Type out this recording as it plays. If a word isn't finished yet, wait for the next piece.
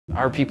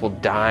are people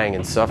dying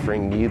and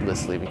suffering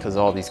needlessly because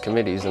of all these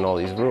committees and all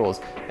these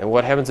rules? And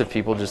what happens if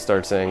people just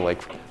start saying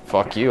like,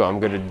 fuck you, I'm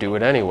gonna do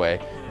it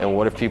anyway? And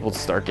what if people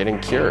start getting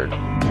cured?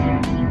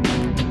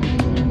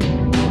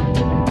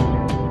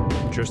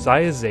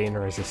 Josiah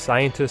Zayner is a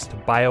scientist,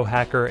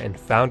 biohacker, and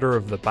founder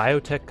of the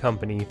biotech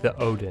company, the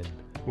Odin,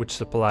 which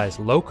supplies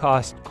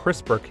low-cost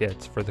CRISPR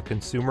kits for the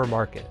consumer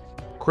market.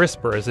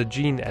 CRISPR is a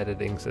gene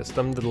editing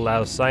system that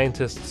allows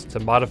scientists to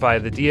modify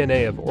the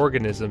DNA of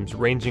organisms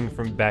ranging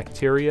from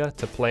bacteria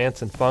to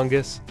plants and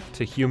fungus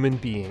to human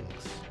beings.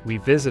 We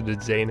visited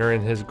Zayner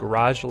in his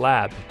garage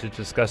lab to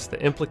discuss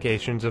the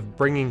implications of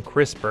bringing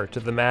CRISPR to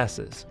the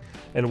masses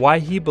and why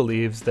he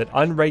believes that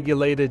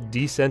unregulated,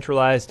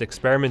 decentralized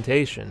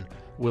experimentation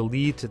will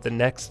lead to the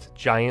next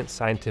giant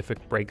scientific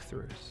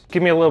breakthroughs.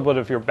 Give me a little bit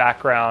of your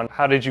background.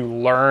 How did you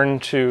learn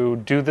to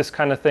do this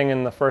kind of thing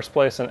in the first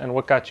place, and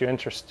what got you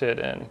interested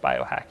in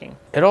biohacking?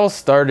 It all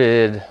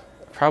started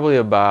probably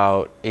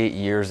about 8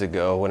 years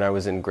ago when I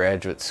was in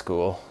graduate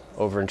school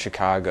over in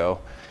Chicago.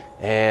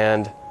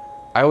 And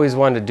I always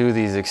wanted to do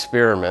these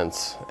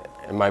experiments.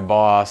 And my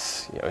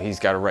boss, you know, he's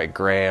got to write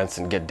grants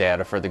and get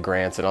data for the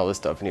grants and all this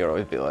stuff. And he would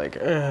always be like,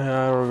 I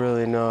don't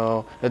really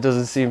know. That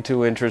doesn't seem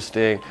too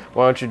interesting.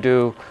 Why don't you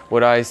do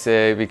what I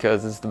say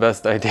because it's the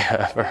best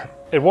idea ever.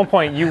 At one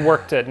point you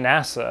worked at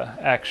NASA,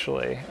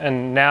 actually,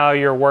 and now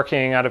you're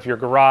working out of your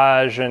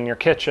garage and your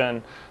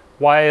kitchen.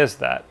 Why is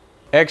that?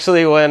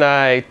 Actually, when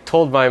I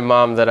told my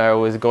mom that I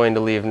was going to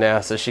leave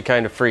NASA, she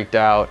kind of freaked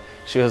out.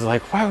 She was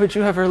like, why would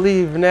you ever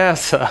leave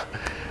NASA?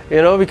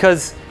 You know,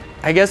 because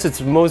I guess it's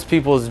most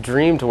people's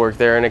dream to work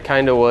there, and it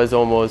kind of was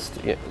almost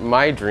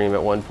my dream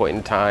at one point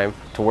in time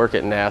to work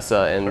at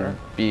NASA and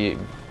Sure.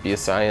 be a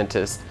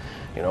scientist,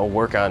 you know,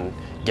 work on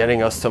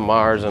getting us to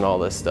Mars and all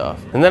this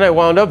stuff. And then I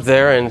wound up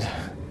there, and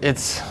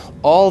it's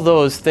all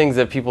those things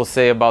that people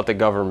say about the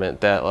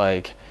government, that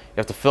like you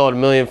have to fill out 1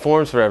 million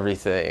forms for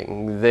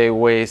everything. They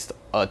waste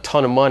a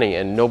ton of money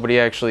and nobody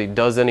actually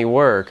does any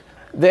work.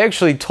 They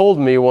actually told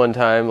me one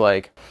time,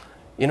 like,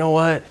 you know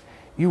what?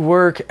 You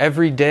work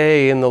every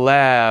day in the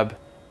lab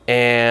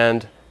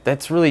and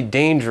that's really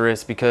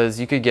dangerous because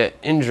you could get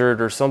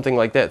injured or something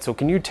like that. So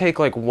can you take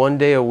like 1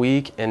 day a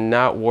week and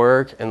not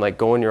work and like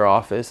go in your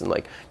office and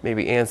like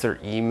maybe answer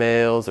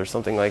emails or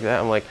something like that?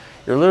 I'm like,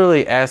 you're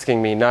literally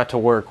asking me not to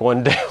work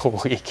 1 day a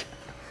week.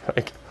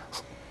 Like,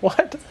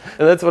 what?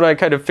 And that's when I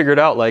kind of figured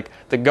out, like,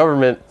 the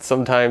government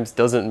sometimes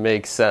doesn't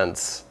make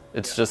sense.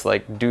 It's just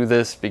like, do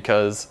this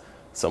because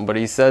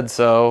somebody said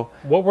so.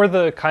 What were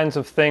the kinds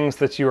of things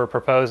that you were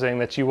proposing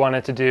that you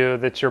wanted to do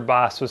that your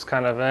boss was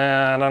kind of,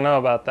 I don't know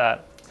about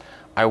that?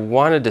 I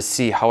wanted to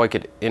see how I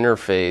could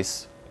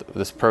interface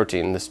this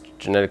protein, this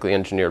genetically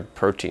engineered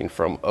protein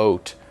from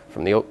oat,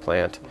 from the oat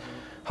plant,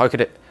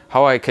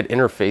 how I could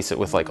interface it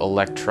with like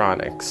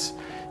electronics.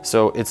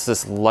 So it's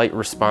this light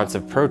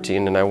responsive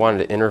protein, and I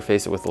wanted to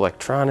interface it with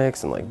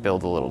electronics and like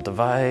build a little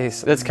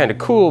device. That's kind of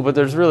cool, but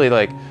there's really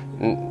like,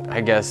 I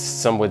guess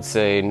some would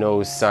say,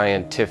 no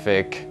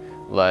scientific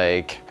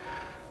like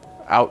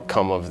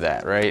outcome of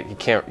that, right? You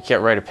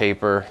can't write a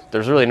paper.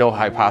 There's really no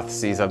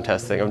hypotheses I'm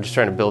testing. I'm just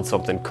trying to build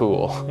something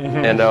cool.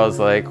 And I was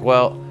like,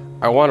 well,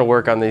 I want to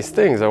work on these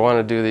things. I want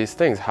to do these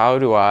things. How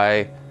do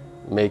I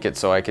make it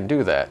so I can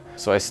do that?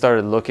 So I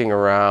started looking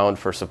around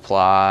for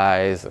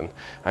supplies, and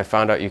I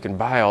found out you can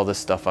buy all this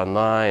stuff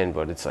online,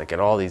 but it's like in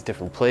all these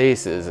different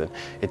places, and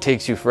it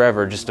takes you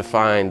forever just to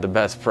find the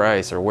best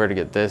price or where to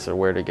get this or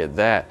where to get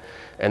that.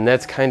 And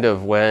that's kind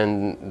of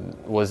when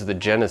was the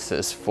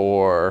genesis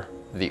for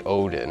the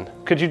Odin.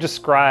 Could you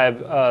describe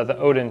the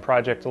Odin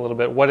project a little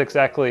bit? What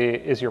exactly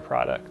is your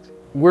product?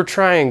 We're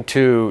trying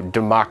to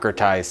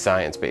democratize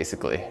science,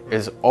 basically.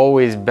 It's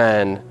always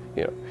been,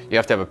 you know, you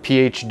have to have a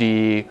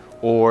PhD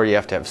or you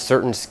have to have a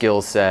certain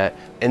skill set,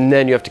 and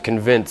then you have to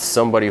convince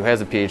somebody who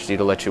has a PhD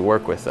to let you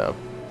work with them.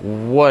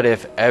 What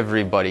if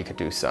everybody could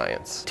do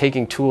science?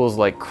 Taking tools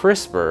like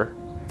CRISPR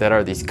that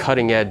are these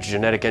cutting edge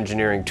genetic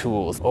engineering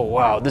tools. Oh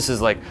wow, this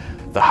is like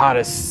the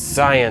hottest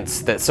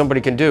science that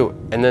somebody can do.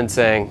 And then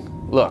saying,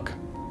 look,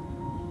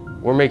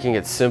 we're making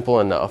it simple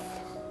enough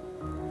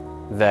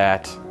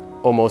that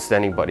almost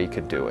anybody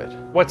could do it.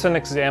 What's an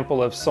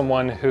example of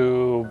someone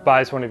who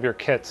buys one of your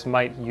kits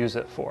might use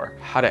it for?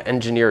 How to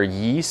engineer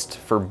yeast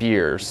for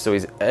beers. So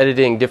he's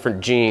editing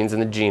different genes in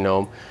the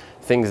genome,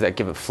 things that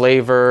give it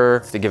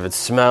flavor, to give it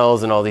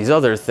smells and all these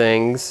other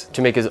things,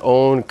 to make his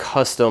own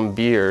custom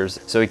beers.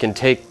 So he can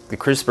take the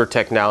CRISPR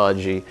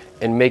technology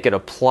and make it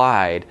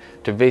applied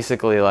to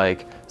basically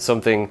like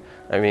something,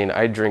 I mean,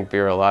 I drink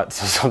beer a lot,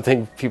 so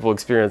something people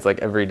experience like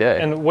every day.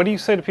 And what do you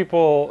say to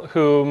people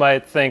who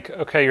might think,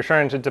 okay, you're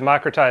trying to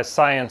democratize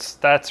science,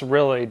 that's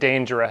really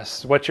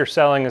dangerous. What you're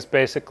selling is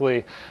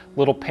basically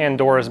little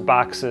Pandora's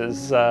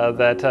boxes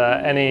that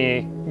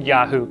any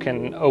Yahoo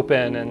can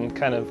open and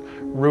kind of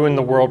ruin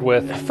the world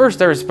with.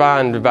 First I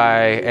respond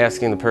by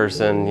asking the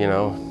person, you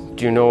know,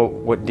 do you know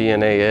what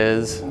DNA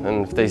is?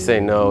 And if they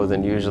say no,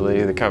 then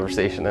usually the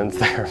conversation ends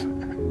there.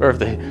 Or if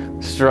they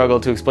struggle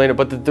to explain it.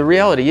 But the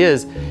reality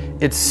is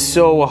it's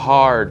so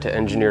hard to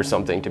engineer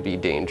something to be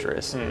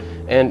dangerous.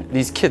 And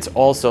these kits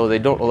also, they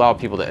don't allow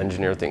people to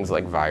engineer things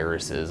like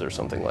viruses or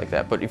something like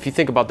that. But if you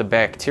think about the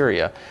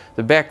bacteria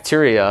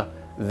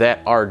that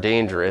are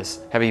dangerous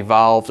have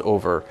evolved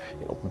over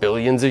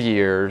billions of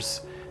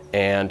years,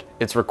 and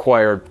it's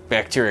required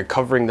bacteria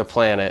covering the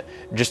planet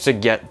just to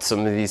get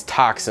some of these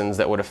toxins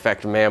that would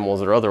affect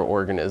mammals or other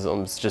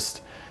organisms.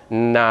 Just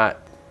not,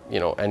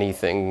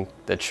 anything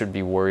that should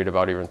be worried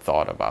about or even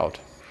thought about.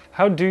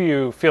 How do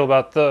you feel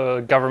about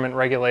the government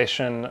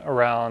regulation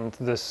around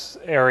this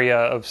area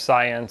of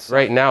science?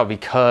 Right now,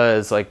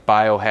 because like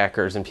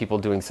biohackers and people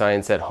doing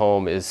science at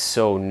home is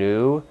so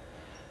new,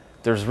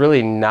 there's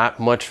really not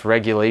much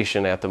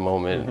regulation at the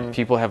moment.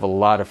 People have a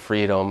lot of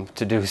freedom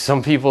to do.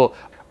 Some people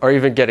are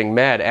even getting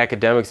mad,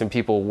 academics and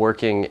people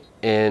working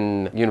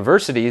in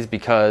universities,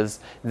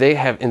 because they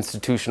have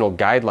institutional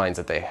guidelines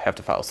that they have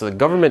to follow. So the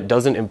government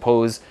doesn't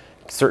impose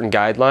certain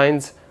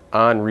guidelines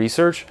on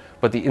research,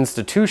 but the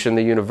institution,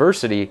 the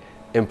university,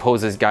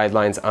 imposes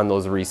guidelines on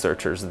those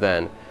researchers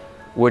then,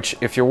 which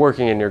if you're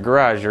working in your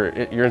garage,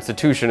 your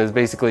institution is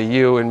basically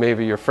you and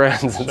maybe your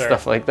friends and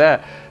stuff like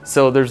that.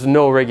 So there's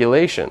no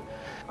regulation.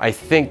 I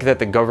think that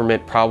the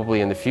government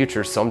probably in the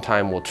future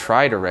sometime will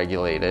try to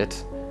regulate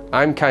it.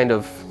 I'm kind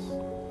of,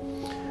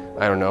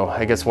 I don't know,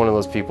 I guess one of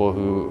those people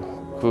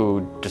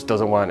who just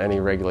doesn't want any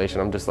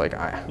regulation. I'm just like,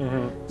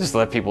 just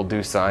let people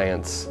do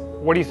science.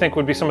 What do you think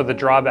would be some of the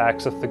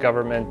drawbacks if the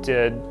government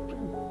did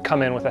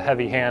come in with a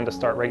heavy hand to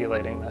start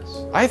regulating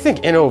this? I think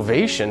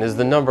innovation is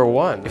the number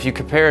one. If you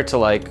compare it to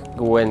like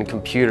when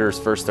computers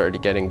first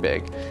started getting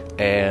big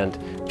and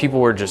people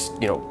were just,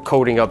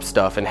 coding up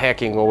stuff and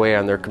hacking away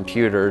on their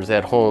computers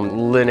at home,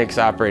 Linux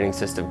operating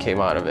system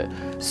came out of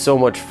it. So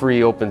much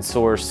free open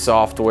source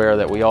software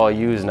that we all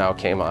use now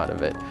came out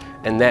of it.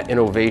 And that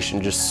innovation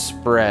just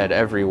spread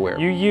everywhere.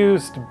 You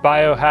used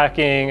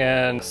biohacking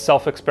and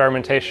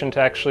self-experimentation to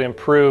actually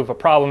improve a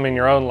problem in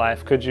your own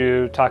life. Could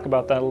you talk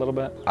about that a little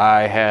bit?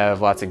 I have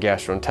lots of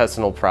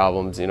gastrointestinal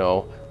problems,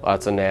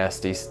 lots of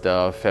nasty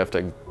stuff. Have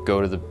to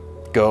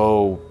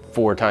go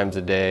 4 times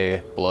a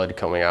day, blood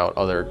coming out,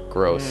 other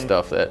gross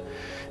stuff that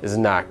is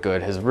not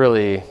good. Has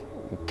really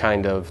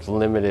kind of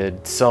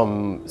limited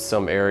some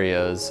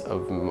areas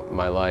of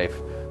my life.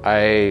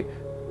 I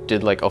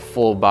did like a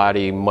full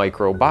body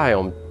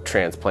microbiome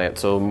transplant.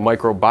 So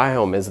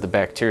microbiome is the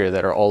bacteria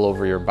that are all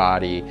over your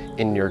body,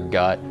 in your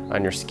gut,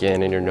 on your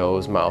skin, in your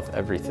nose, mouth,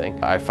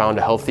 everything. I found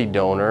a healthy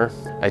donor.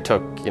 I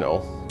took,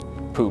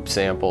 poop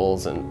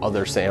samples and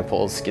other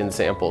samples, skin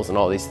samples and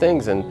all these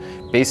things,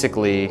 and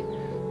basically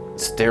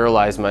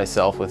sterilized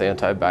myself with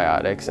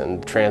antibiotics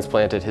and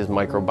transplanted his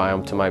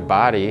microbiome to my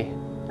body.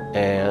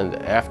 And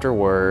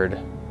afterward,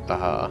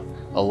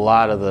 a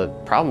lot of the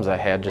problems I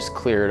had just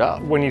cleared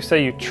up. When you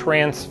say you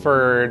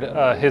transferred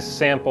his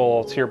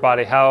sample to your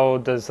body, how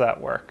does that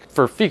work?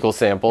 For fecal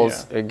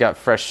samples, I got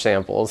fresh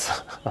samples.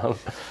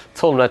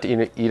 Told him not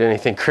to eat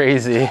anything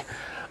crazy.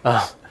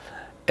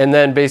 And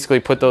then basically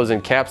put those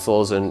in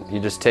capsules and you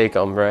just take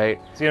them, right?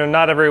 So,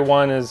 not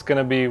everyone is going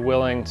to be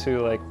willing to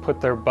like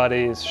put their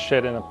buddy's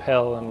shit in a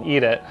pill and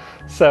eat it.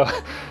 So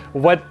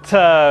what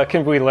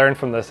can we learn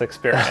from this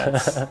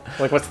experience?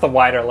 Like, what's the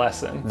wider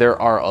lesson? There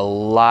are a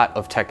lot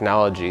of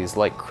technologies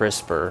like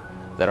CRISPR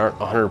that aren't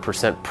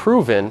 100%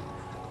 proven,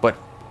 but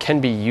can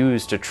be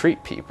used to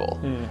treat people.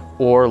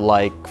 Or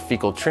like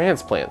fecal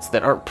transplants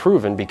that aren't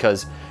proven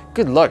because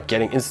good luck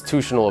getting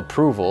institutional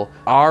approval.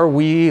 Are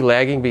we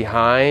lagging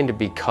behind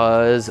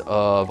because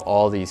of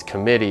all these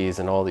committees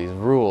and all these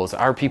rules?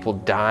 Are people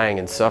dying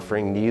and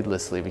suffering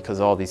needlessly because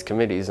of all these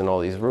committees and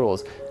all these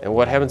rules? And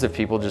what happens if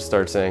people just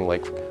start saying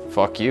like,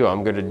 fuck you,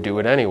 I'm gonna do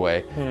it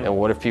anyway? And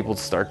what if people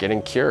start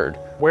getting cured?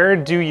 Where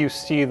do you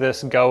see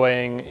this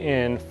going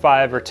in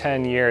 5 or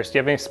 10 years? Do you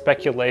have any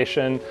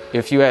speculation?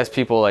 If you ask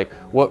people like,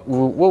 what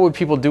would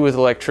people do with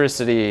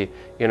electricity?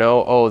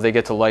 Oh, they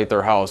get to light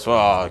their house.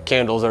 Oh,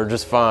 candles are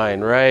just fine,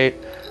 right?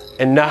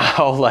 And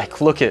now, like,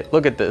 look at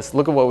this.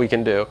 Look at what we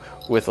can do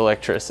with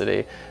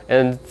electricity.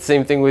 And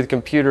same thing with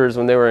computers.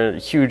 When they were in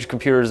huge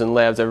computers in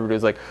labs, everybody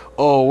was like,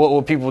 oh, what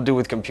will people do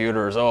with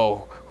computers?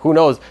 Oh, who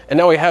knows? And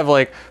now we have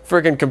like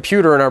friggin'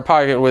 computer in our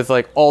pocket with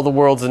like all the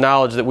world's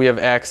knowledge that we have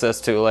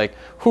access to. Like,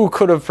 who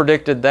could have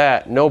predicted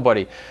that?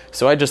 Nobody.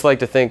 So I just like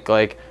to think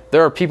like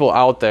there are people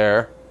out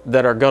there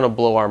that are gonna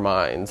blow our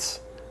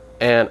minds.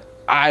 And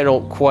I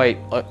don't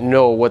quite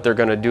know what they're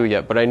gonna do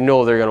yet, but I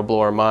know they're gonna blow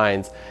our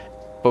minds.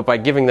 But by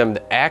giving them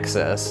the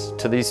access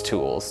to these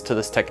tools, to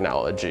this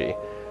technology,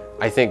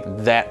 I think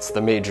that's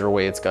the major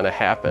way it's gonna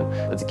happen.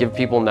 Let's give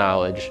people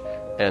knowledge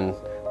and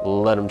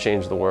let them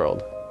change the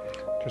world.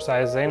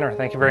 Josiah Zayner,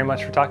 thank you very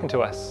much for talking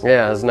to us.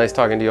 Yeah, it was nice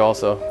talking to you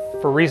also.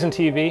 For Reason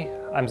TV,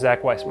 I'm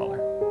Zach Weissmuller.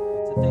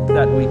 To think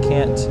that we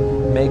can't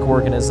make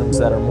organisms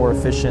that are more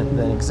efficient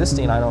than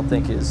existing, I don't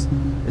think is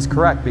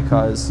correct,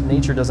 because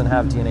nature doesn't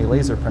have DNA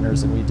laser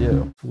printers and we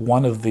do.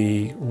 One of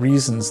the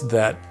reasons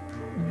that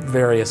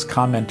various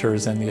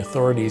commenters and the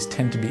authorities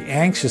tend to be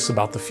anxious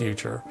about the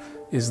future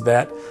is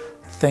that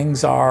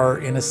things are,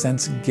 in a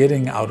sense,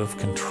 getting out of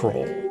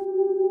control.